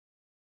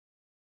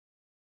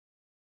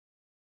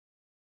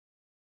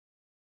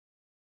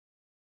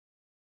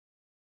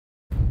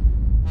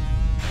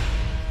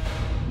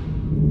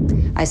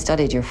I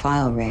studied your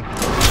file, Rick.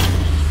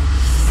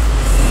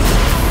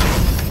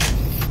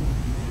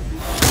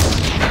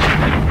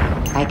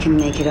 I can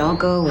make it all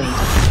go away.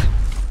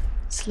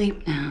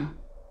 Sleep now.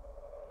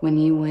 When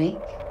you wake,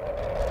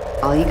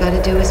 all you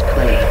gotta do is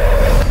play.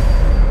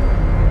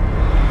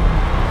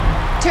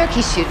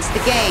 Turkey shoots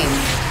the game.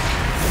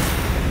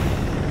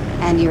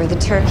 And you're the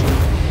turkey.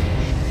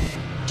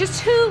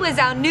 Just who is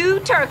our new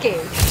turkey?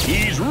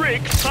 He's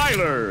Rick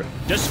Tyler,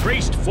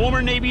 disgraced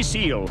former Navy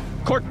SEAL,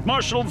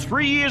 court-martialed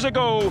 3 years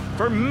ago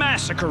for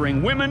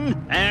massacring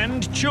women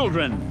and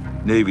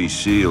children. Navy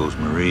SEALs,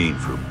 Marine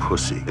for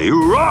pussy.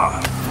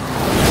 Hoorah!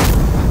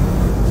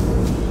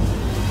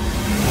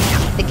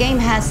 The game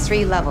has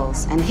 3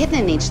 levels, and hidden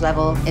in each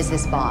level is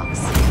this box.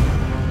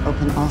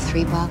 Open all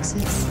 3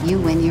 boxes, you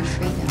win your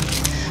freedom.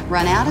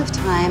 Run out of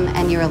time,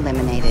 and you're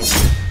eliminated.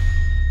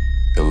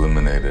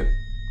 Eliminated.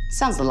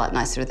 Sounds a lot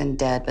nicer than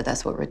dead, but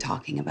that's what we're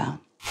talking about.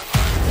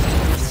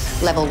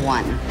 Level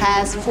 1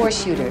 has 4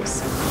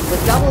 shooters,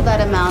 with double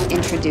that amount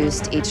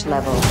introduced each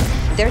level.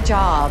 Their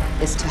job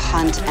is to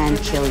hunt and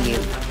kill you.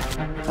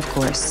 Of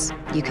course,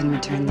 you can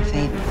return the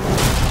favor.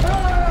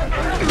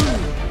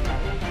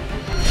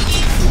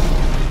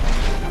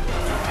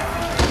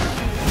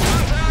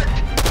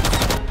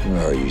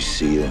 Where are you,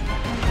 SEAL?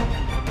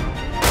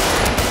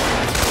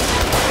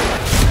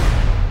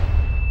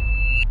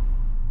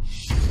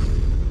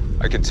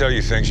 I can tell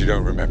you things you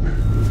don't remember.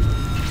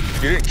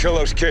 You didn't kill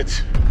those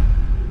kids.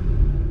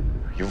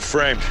 You were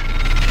framed.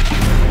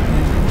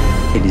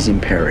 It is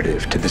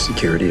imperative to the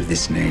security of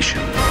this nation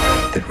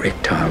that Rick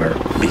Tyler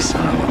be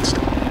silenced.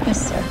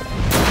 Yes, sir.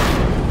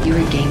 You're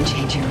a game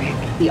changer, Rick.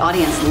 The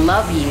audience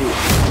love you.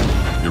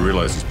 You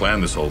realize he's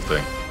planned this whole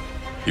thing.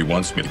 He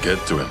wants me to get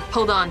to him.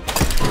 Hold on.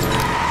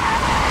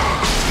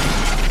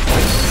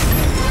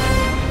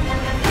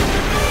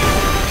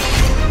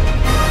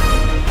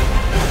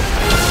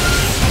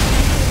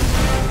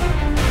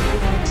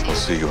 I'll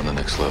see you on the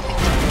next level.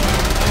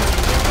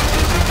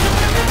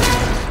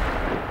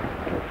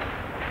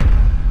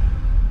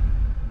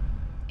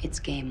 It's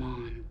game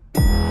on.